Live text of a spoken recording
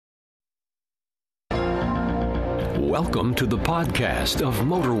Welcome to the podcast of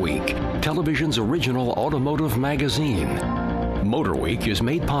Motor Week, television's original automotive magazine. Motor Week is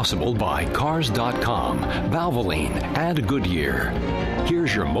made possible by Cars.com, Valvoline, and Goodyear.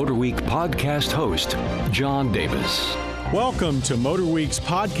 Here's your Motor Week podcast host, John Davis. Welcome to Motor Week's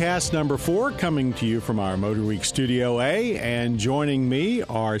podcast number 4, coming to you from our Motor Week Studio A. And joining me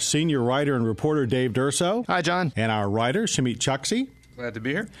are senior writer and reporter Dave Durso. Hi, John. And our writer, Shamit Chuksi. Glad to be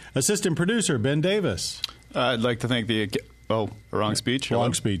here. Assistant producer, Ben Davis. I'd like to thank the... wrong speech. Wrong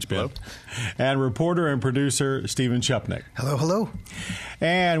Hello? speech, Ben. Hello? And reporter and producer, Stephen Chupnick. Hello, hello.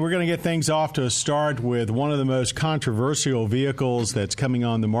 And we're going to get things off to a start with one of the most controversial vehicles that's coming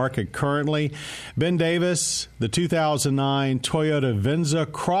on the market currently. Ben Davis, the 2009 Toyota Venza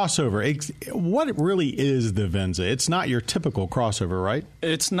crossover. What really is the Venza? It's not your typical crossover, right?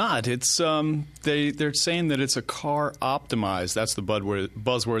 It's not. It's they're saying that it's a car optimized. That's the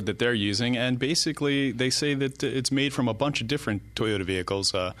buzzword that they're using. And basically, they say that it's made from a bunch of different Toyota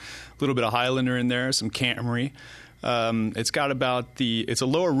vehicles. A little bit of Highlander in there, some Camry. It's got it's a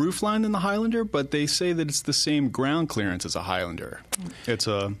lower roofline than the Highlander, but they say that it's the same ground clearance as a Highlander. It's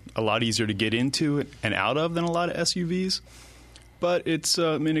a lot easier to get into and out of than a lot of SUVs, but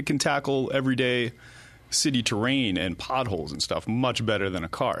it can tackle everyday city terrain and potholes and stuff much better than a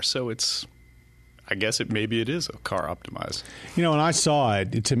car. So I guess maybe it is a car optimized. You know, when I saw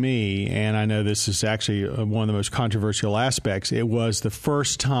it, to me, and I know this is actually one of the most controversial aspects, it was the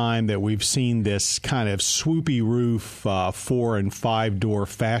first time that we've seen this kind of swoopy roof, 4 and 5 door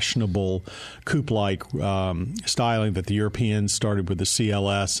fashionable coupe-like styling that the Europeans started with the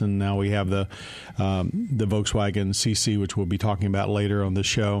CLS, and now we have the Volkswagen CC, which we'll be talking about later on the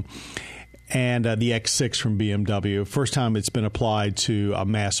show. And the X6 from BMW. First time it's been applied to a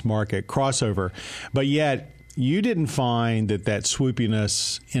mass market crossover. But yet, you didn't find that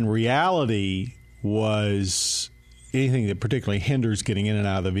swoopiness in reality was anything that particularly hinders getting in and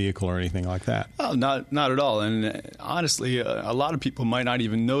out of the vehicle or anything like that. Oh, not at all. And honestly, a lot of people might not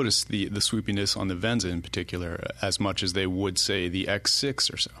even notice the swoopiness on the Venza in particular as much as they would, say, the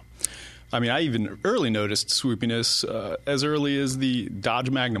X6 or so. I mean, I even early noticed swoopiness as early as the Dodge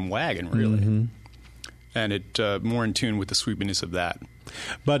Magnum wagon, really. Mm-hmm. And it more in tune with the swoopiness of that.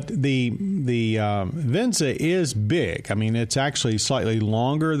 But the Venza is big. I mean, it's actually slightly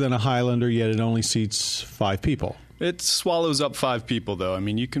longer than a Highlander, yet it only seats 5 people. It swallows up 5 people, though. I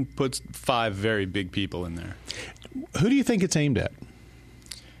mean, you can put 5 very big people in there. Who do you think it's aimed at?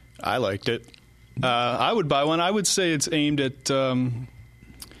 I liked it. I would buy one. I would say it's aimed at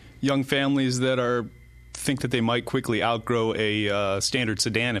young families that think that they might quickly outgrow a standard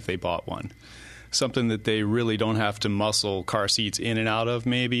sedan if they bought one. Something that they really don't have to muscle car seats in and out of,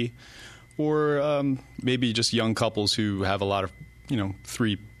 maybe. Or maybe just young couples who have a lot of,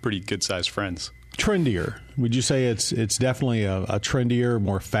 3 pretty good-sized friends. Trendier. Would you say it's definitely a trendier,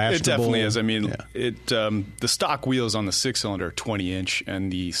 more fashionable? It definitely is. I mean, the stock wheels on the 6-cylinder are 20-inch,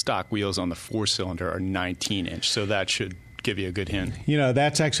 and the stock wheels on the 4-cylinder are 19-inch. So that should give you a good hint.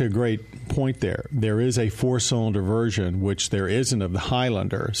 That's actually a great point there. There is a 4-cylinder version, which there isn't of the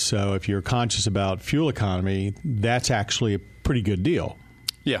Highlander. So if you're conscious about fuel economy, that's actually a pretty good deal.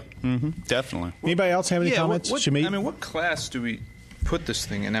 Yeah, definitely. Anybody else have any comments? What class do we put this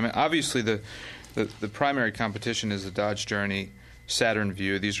thing in? I mean, obviously the primary competition is the Dodge Journey, Saturn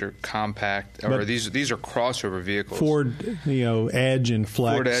Vue. These are compact, or these are crossover vehicles. Ford, Edge and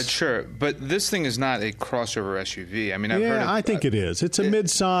Flex. Ford Edge, sure, but this thing is not a crossover SUV. I mean, I think it is. It's a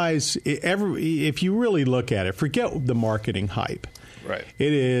mid-size. If you really look at it, forget the marketing hype. Right.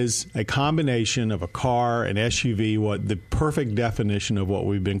 It is a combination of a car, an SUV, the perfect definition of what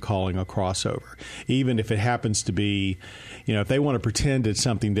we've been calling a crossover. Even if it happens to be, if they want to pretend it's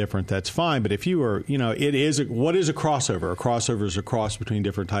something different, that's fine. But if you are, what is a crossover? A crossover is a cross between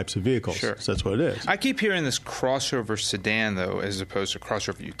different types of vehicles. Sure. So that's what it is. I keep hearing this crossover sedan, though, as opposed to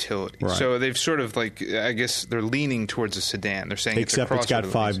crossover utility. Right. So they've sort of I guess they're leaning towards a sedan. They're saying Except it's got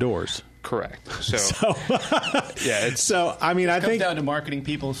 5 doors. Correct. So yeah, I think down to marketing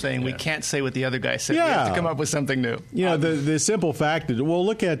people saying we can't say what the other guy said. Yeah. We have to come up with something new. The simple fact is,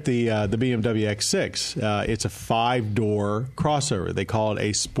 look at the BMW X6. It's a 5-door crossover. They call it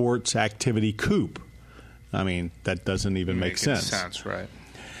a sports activity coupe. I mean, that doesn't even make sense. Sounds right.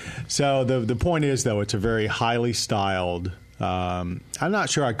 So the point is, though, it's a very highly styled. I'm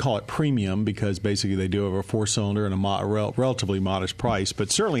not sure I'd call it premium because basically they do have a 4-cylinder and a relatively modest price, but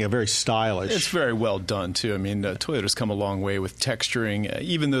certainly a very stylish. It's very well done, too. I mean, Toyota's come a long way with texturing,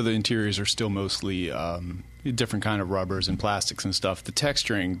 even though the interiors are still mostly different kind of rubbers and plastics and stuff. The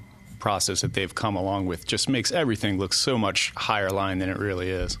texturing process that they've come along with just makes everything look so much higher line than it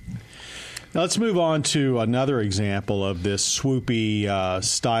really is. Now let's move on to another example of this swoopy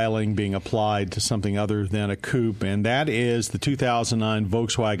styling being applied to something other than a coupe, and that is the 2009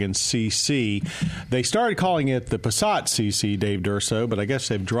 Volkswagen CC. They started calling it the Passat CC, Dave Durso, but I guess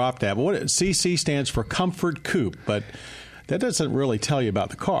they've dropped that. But what CC stands for Comfort Coupe, but that doesn't really tell you about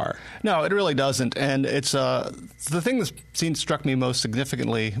the car. No, it really doesn't. And it's the thing that struck me most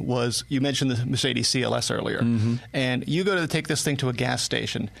significantly was you mentioned the Mercedes CLS earlier. Mm-hmm. And you go to take this thing to a gas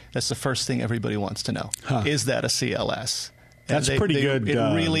station, that's the first thing everybody wants to know. Is that a CLS? That's pretty good.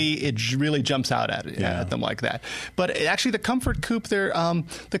 It really jumps out at them like that. But actually, the Comfort Coupe,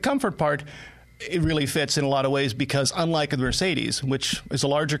 the comfort part, it really fits in a lot of ways because unlike the Mercedes, which is a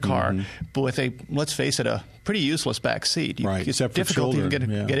larger car, but with let's face it, a pretty useless back seat, right? It's difficult to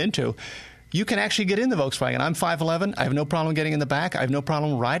get into. You can actually get in the Volkswagen. I'm 5'11". I have no problem getting in the back. I have no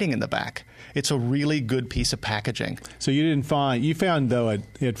problem riding in the back. It's a really good piece of packaging. So you found though at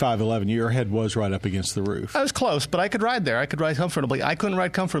 5'11", your head was right up against the roof. I was close, but I could ride there. I could ride comfortably. I couldn't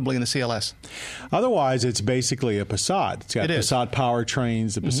ride comfortably in the CLS. Otherwise, it's basically a Passat. It's got Passat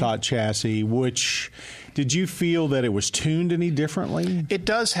powertrains, the Passat chassis, which... Did you feel that it was tuned any differently? It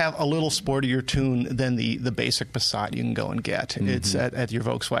does have a little sportier tune than the basic Passat you can go and get. Mm-hmm. It's at your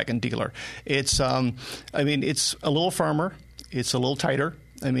Volkswagen dealer. It's it's a little firmer. It's a little tighter.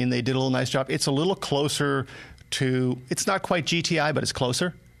 I mean, they did a little nice job. It's a little closer to. It's not quite GTI, but it's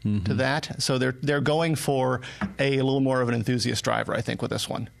closer to that. So they're going for a little more of an enthusiast driver, I think, with this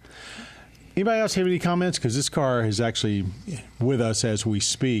one. Anybody else have any comments? Because this car is actually with us as we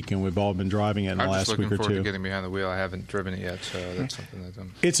speak, and we've all been driving it in the last week or two. I'm just looking forward to getting behind the wheel. I haven't driven it yet, so that's something that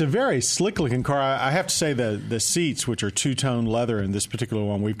It's a very slick-looking car. I have to say the seats, which are two-tone leather, in this particular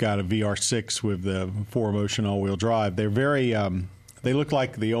one, we've got a VR6 with the 4Motion all-wheel drive. They're very... They look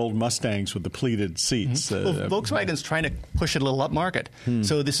like the old Mustangs with the pleated seats. Well, Volkswagen's trying to push it a little upmarket,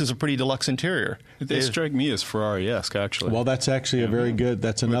 so this is a pretty deluxe interior. They strike me as Ferrari-esque, actually. Well, that's actually a very good.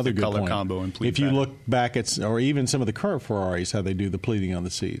 That's another good color point. Combo and pleat if you look back at, or even some of the current Ferraris, how they do the pleating on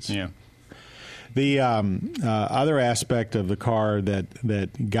the seats. Yeah. The other aspect of the car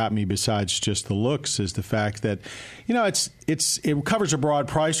that got me, besides just the looks, is the fact that, it covers a broad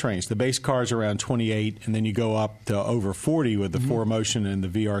price range. The base car is around 28, and then you go up to over 40 with the 4Motion and the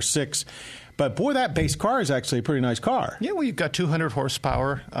VR6. But boy, that base car is actually a pretty nice car. Yeah, well, you've got 200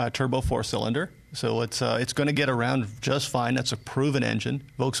 horsepower, turbo 4-cylinder, so it's going to get around just fine. That's a proven engine.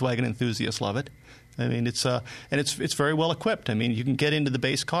 Volkswagen enthusiasts love it. I mean, it's very well equipped. I mean, you can get into the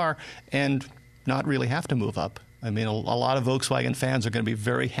base car and not really have to move up. I mean, a lot of Volkswagen fans are going to be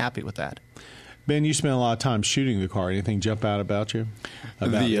very happy with that. Ben, you spent a lot of time shooting the car. Anything jump out about you?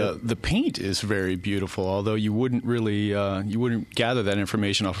 The paint is very beautiful, although you wouldn't really you wouldn't gather that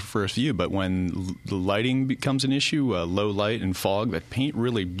information off of first view. But when the lighting becomes an issue, low light and fog, that paint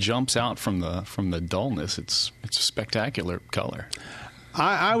really jumps out from the dullness. It's a spectacular color.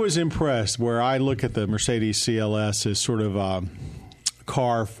 I was impressed. Where I look at the Mercedes CLS as sort of a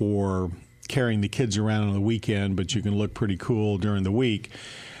car for carrying the kids around on the weekend, but you can look pretty cool during the week.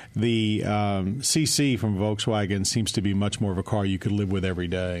 The CC from Volkswagen seems to be much more of a car you could live with every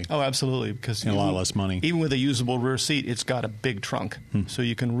day. Oh, absolutely, because and a lot less money. Even with a usable rear seat, it's got a big trunk, so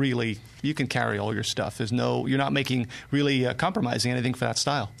you can carry all your stuff. You're not making really compromising anything for that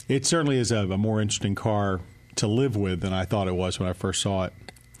style. It certainly is a more interesting car to live with than I thought it was when I first saw it.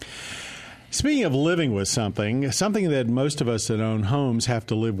 Speaking of living with something that most of us that own homes have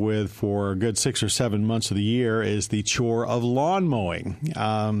to live with for a good 6 or 7 months of the year is the chore of lawn mowing.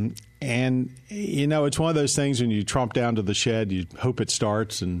 And, it's one of those things when you tromp down to the shed, you hope it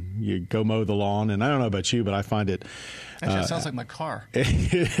starts and you go mow the lawn. And I don't know about you, but I find it... Actually, it sounds like my car.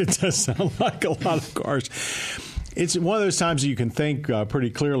 It does sound like a lot of cars. It's one of those times you can think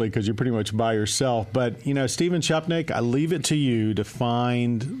pretty clearly because you're pretty much by yourself. But, Stephen Chupnik, I leave it to you to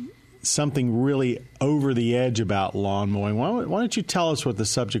find something really over the edge about lawn mowing. Why don't you tell us what the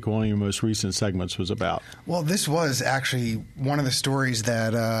subject of one of your most recent segments was about? Well, this was actually one of the stories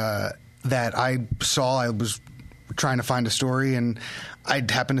that I saw. I was trying to find a story, and I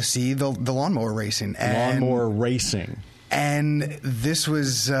happened to see the lawnmower racing. Lawnmower racing. And this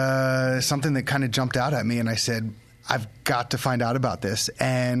was something that kind of jumped out at me, and I said, I've got to find out about this.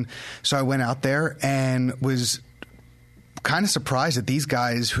 And so I went out there and was kind of surprised at these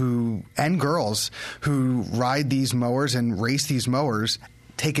guys and girls who ride these mowers and race these mowers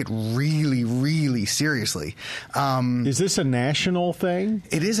take it really, really seriously. Is this a national thing?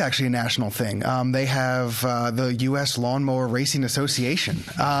 It is actually a national thing. They have the U.S. Lawnmower Racing Association,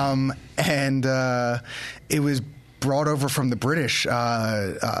 and it was brought over from the British.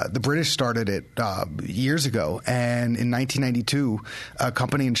 The British started it years ago, and in 1992, a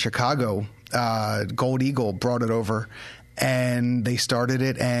company in Chicago Gold Eagle brought it over, and they started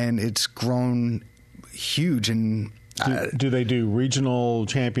it, and it's grown huge. And do they do regional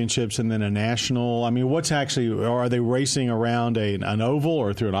championships and then a national? I mean, what's actually, are they racing around an oval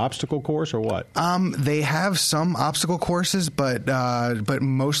or through an obstacle course or what? They have some obstacle courses, but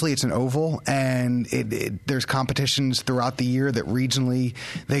mostly it's an oval, and there's competitions throughout the year that regionally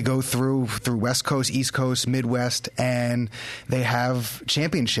they go through West Coast, East Coast, Midwest, and they have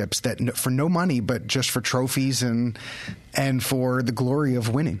championships that for no money, but just for trophies and for the glory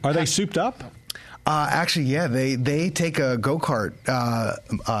of winning. Are they souped up? Actually, yeah, they take a go-kart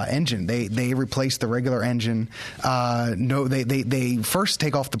engine. They replace the regular engine. They first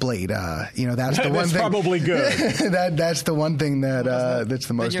take off the blade. That's the one thing. That's probably good. That's the one thing that's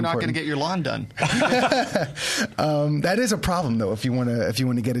the most. Then you're not going to get your lawn done. That is a problem, though, if you want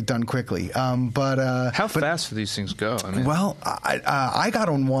to get it done quickly. How fast do these things go? I mean, well, I got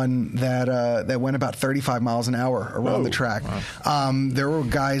on one that went about 35 miles an hour around the track. Wow. There were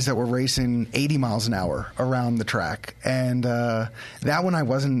guys that were racing 80 miles an hour around the track, and that one I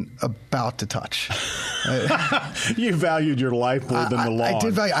wasn't about to touch. You valued your life more than the lawn. I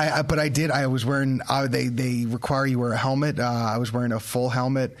did value, but I did. I was wearing. They require you wear a helmet. I was wearing a full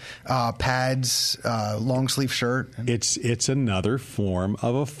helmet, pads, long sleeve shirt. It's another form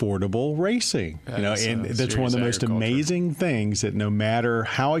of affordable racing. Yeah, and that's one of the most amazing things, that no matter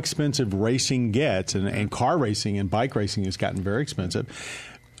how expensive racing gets, and car racing and bike racing has gotten very expensive,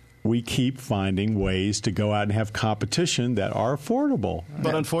 we keep finding ways to go out and have competition that are affordable.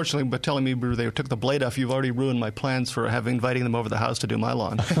 But unfortunately, by telling me they took the blade off, you've already ruined my plans for inviting them over the house to do my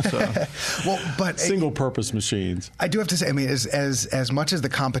lawn. So. But single-purpose machines. I do have to say, I mean, as much as the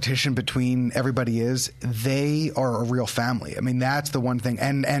competition between everybody is, they are a real family. I mean, that's the one thing.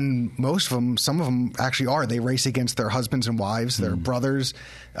 And most of them, some of them actually are. They race against their husbands and wives, their brothers,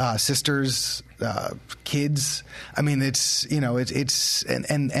 sisters, kids. I mean, it's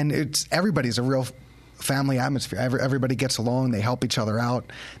everybody's a real family atmosphere. Everybody gets along. They help each other out.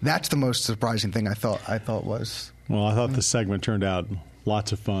 That's the most surprising thing I thought was. Well, I thought the segment turned out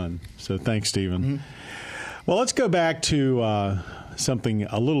lots of fun. So thanks, Stephen. Mm-hmm. Well, let's go back to something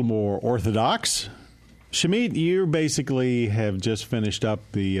a little more orthodox. Shamit, you basically have just finished up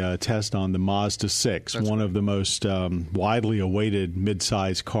the test on the Mazda 6, one of the most widely awaited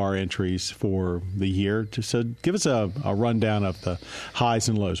midsize car entries for the year. So give us a rundown of the highs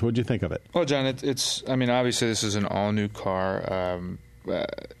and lows. What did you think of it? Well, John, it's obviously this is an all-new car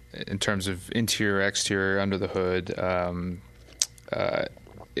in terms of interior, exterior, under the hood.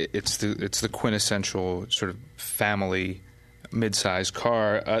 It's the quintessential sort of family mid-sized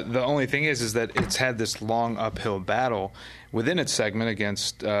car. The only thing is that it's had this long uphill battle within its segment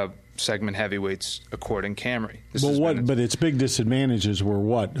against segment heavyweights Accord and Camry. But its big disadvantages were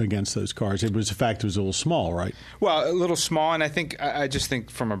what against those cars? It was the fact it was a little small, right? Well, a little small, and I just think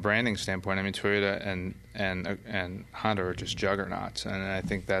from a branding standpoint, I mean, Toyota and Honda are just juggernauts, and I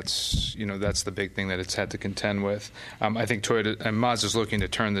think that's the big thing that it's had to contend with. I think Toyota and Mazda's looking to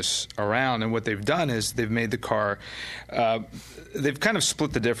turn this around, and what they've done is they've made the car. They've kind of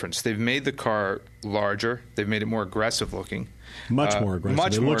split the difference. They've made the car larger. They've made it more aggressive looking. Much more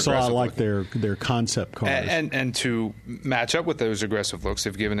aggressive. It looks a lot like their concept cars. And to match up with those aggressive looks,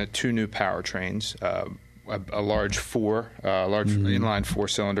 they've given it two new powertrains. A large inline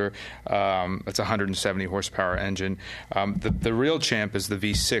four-cylinder. It's a 170 horsepower engine. The real champ is the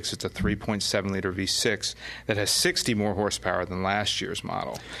V6. It's a 3.7-liter V6 that has 60 more horsepower than last year's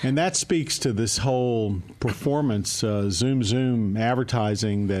model. And that speaks to this whole performance zoom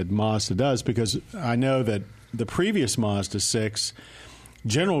advertising that Mazda does, because I know that the previous Mazda 6,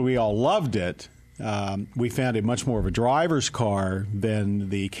 generally we all loved it. We found it much more of a driver's car than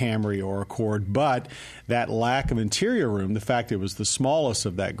the Camry or Accord, but that lack of interior room, the fact it was the smallest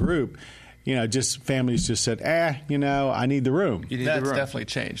of that group, families just said, I need the room. That's definitely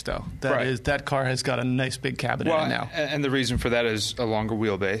changed, though. That car has got a nice big cabinet in it now. And the reason for that is a longer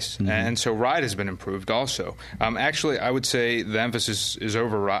wheelbase, and so ride has been improved also. Actually, I would say the emphasis is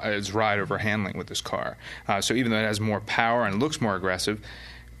ride over handling with this car. So even though it has more power and looks more aggressive,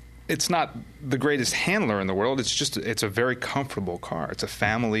 it's not the greatest handler in the world. It's a very comfortable car. It's a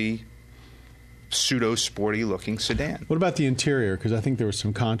family pseudo-sporty looking sedan. What about the interior? Because I think there was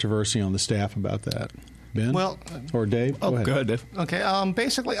some controversy on the staff about that. Ben? Or Dave? Go ahead, Dave. Okay.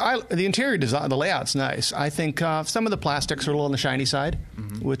 Basically, the interior design, the layout's nice. I think some of the plastics are a little on the shiny side,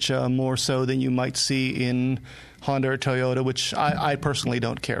 which more so than you might see in Honda or Toyota, which I personally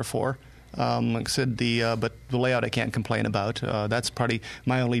don't care for. Like I said, but the layout I can't complain about. That's probably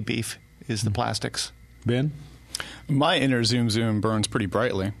my only beef is the plastics. Ben? My inner Zoom Zoom burns pretty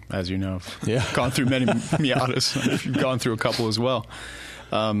brightly, as you know. I've gone through many Miatas. You've gone through a couple as well.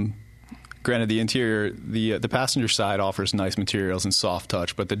 Granted, the interior, the passenger side offers nice materials and soft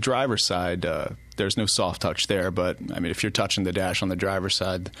touch, but the driver's side, there's no soft touch there. But, I mean, if you're touching the dash on the driver's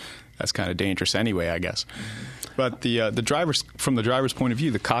side, that's kind of dangerous anyway, I guess. But the driver's, from the driver's point of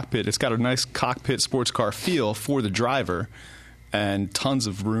view, the cockpit, it's got a nice cockpit sports car feel for the driver and tons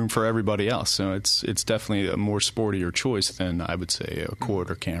of room for everybody else. So it's definitely a more sportier choice than, I would say, a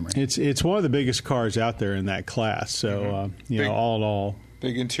Accord or Camry. It's one of the biggest cars out there in that class. So, you know, all in all.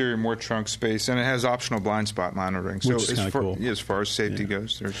 Big interior, more trunk space, and it has optional blind spot monitoring. So which is kind of cool. As far as safety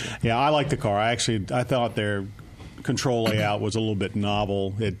goes. Yeah, I like the car. I thought their control layout was a little bit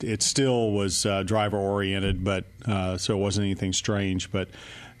novel. It still was driver-oriented, but so it wasn't anything strange. But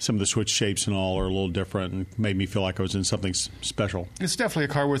some of the switch shapes and all are a little different and made me feel like I was in something special. It's definitely a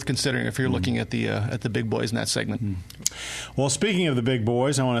car worth considering if you're looking at the big boys in that segment. Well, speaking of the big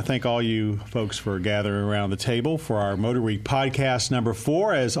boys, I want to thank all you folks for gathering around the table for our Motor Week podcast number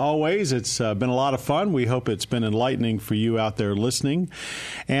 4. As always, it's been a lot of fun. We hope it's been enlightening for you out there listening.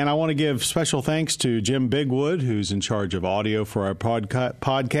 And I want to give special thanks to Jim Bigwood, who's in charge of audio for our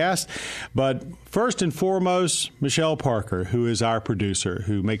podcast. But first and foremost, Michelle Parker, who is our producer,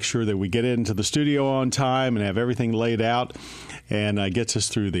 who makes sure that we get into the studio on time and have everything laid out and gets us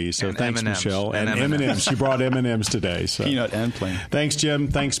through these. So thanks, M&Ms. Michelle. And M&Ms. She brought M&Ms today. So. Peanut and plain. Thanks, Jim.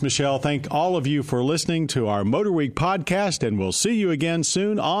 Thanks, Michelle. Thank all of you for listening to our Motor Week podcast, and we'll see you again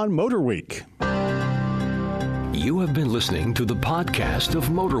soon on Motor Week. You have been listening to the podcast of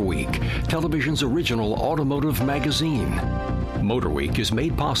Motor Week, television's original automotive magazine. Motor Week is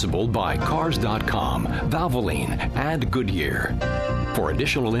made possible by Cars.com, Valvoline, and Goodyear. For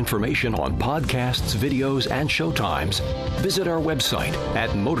additional information on podcasts, videos, and showtimes, visit our website at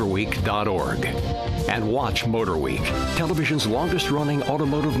motorweek.org. And watch Motor Week, television's longest-running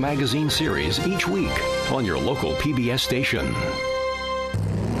automotive magazine series each week on your local PBS station.